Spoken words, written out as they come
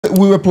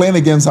We were playing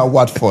against our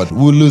Watford.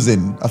 We were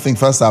losing. I think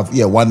first half,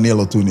 1-0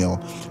 or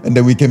 2-0. And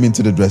then we came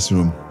into the dressing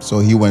room. So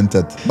he went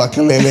at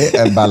Makelele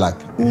and Ballack.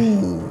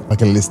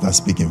 Makelele started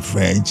speaking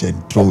French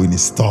and throwing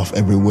his stuff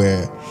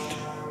everywhere.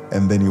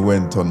 And then he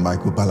went on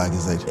Michael Ballack.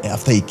 He's like,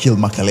 after he killed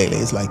Makelele,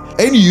 he's like,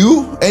 and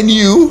you?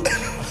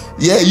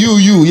 Yeah,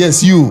 you,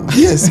 yes, you.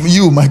 Yes,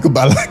 you, Michael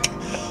Ballack.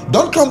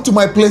 Don't come to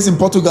my place in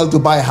Portugal to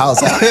buy a house.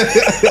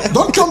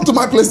 Don't come to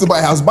my place to buy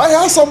a house. Buy a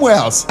house somewhere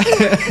else.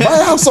 Buy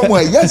a house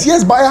somewhere.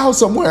 Yes, buy a house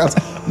somewhere else.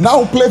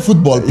 Now play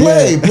football.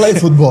 Play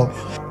football.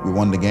 We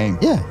won the game.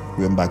 Yeah.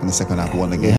 We went back in the second half, we won the game.